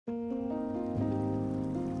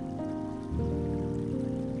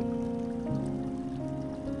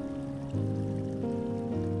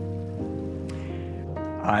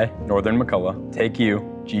I, Northern McCullough, take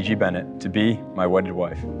you, Gigi Bennett, to be my wedded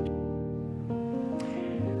wife.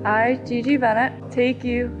 I, Gigi Bennett, take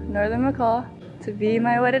you, Northern McCullough, to be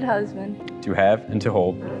my wedded husband. To have and to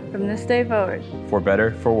hold. From this day forward. For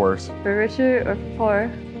better, for worse. For richer or for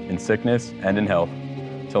poorer. In sickness and in health.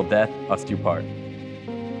 Till death us do part.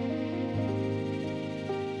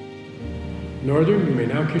 Northern, you may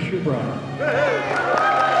now kiss your bride.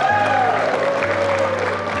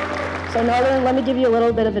 So Northern, let me give you a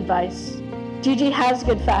little bit of advice. Gigi has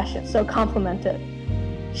good fashion, so compliment it.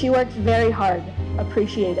 She works very hard,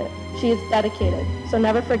 appreciate it. She is dedicated, so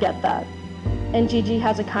never forget that. And Gigi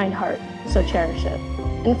has a kind heart, so cherish it.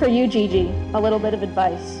 And for you, Gigi, a little bit of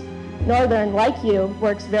advice. Northern, like you,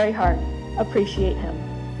 works very hard, appreciate him.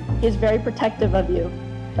 He is very protective of you,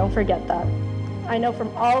 don't forget that. I know from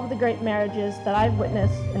all of the great marriages that I've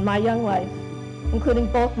witnessed in my young life,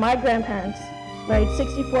 including both my grandparents, married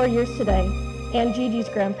 64 years today, and Gigi's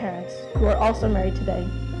grandparents, who are also married today.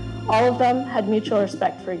 All of them had mutual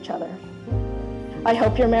respect for each other. I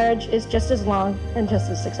hope your marriage is just as long and just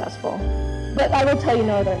as successful. But I will tell you,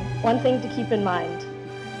 Northern, one thing to keep in mind.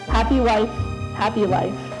 Happy wife, happy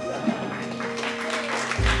life.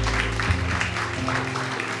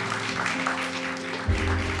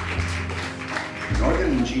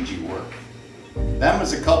 Northern and Gigi work. Them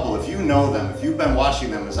as a couple, if you know them, if you've been watching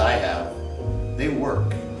them as I have, they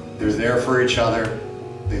work. They're there for each other.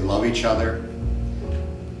 They love each other.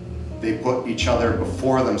 They put each other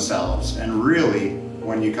before themselves. And really,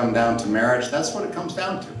 when you come down to marriage, that's what it comes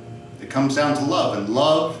down to. It comes down to love. And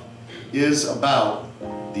love is about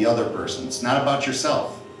the other person. It's not about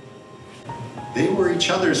yourself. They were each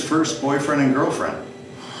other's first boyfriend and girlfriend.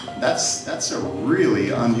 That's a really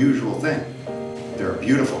unusual thing. They're a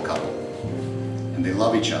beautiful couple. And they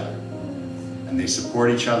love each other. And they support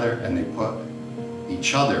each other, and they put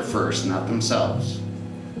each other first, not themselves.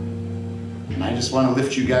 And I just want to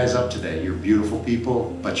lift you guys up today. You're beautiful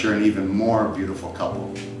people, but you're an even more beautiful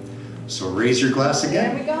couple. So raise your glass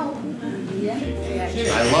again. There we go. Yeah.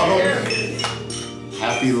 I love them.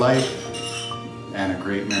 Happy life and a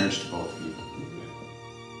great marriage to both of you.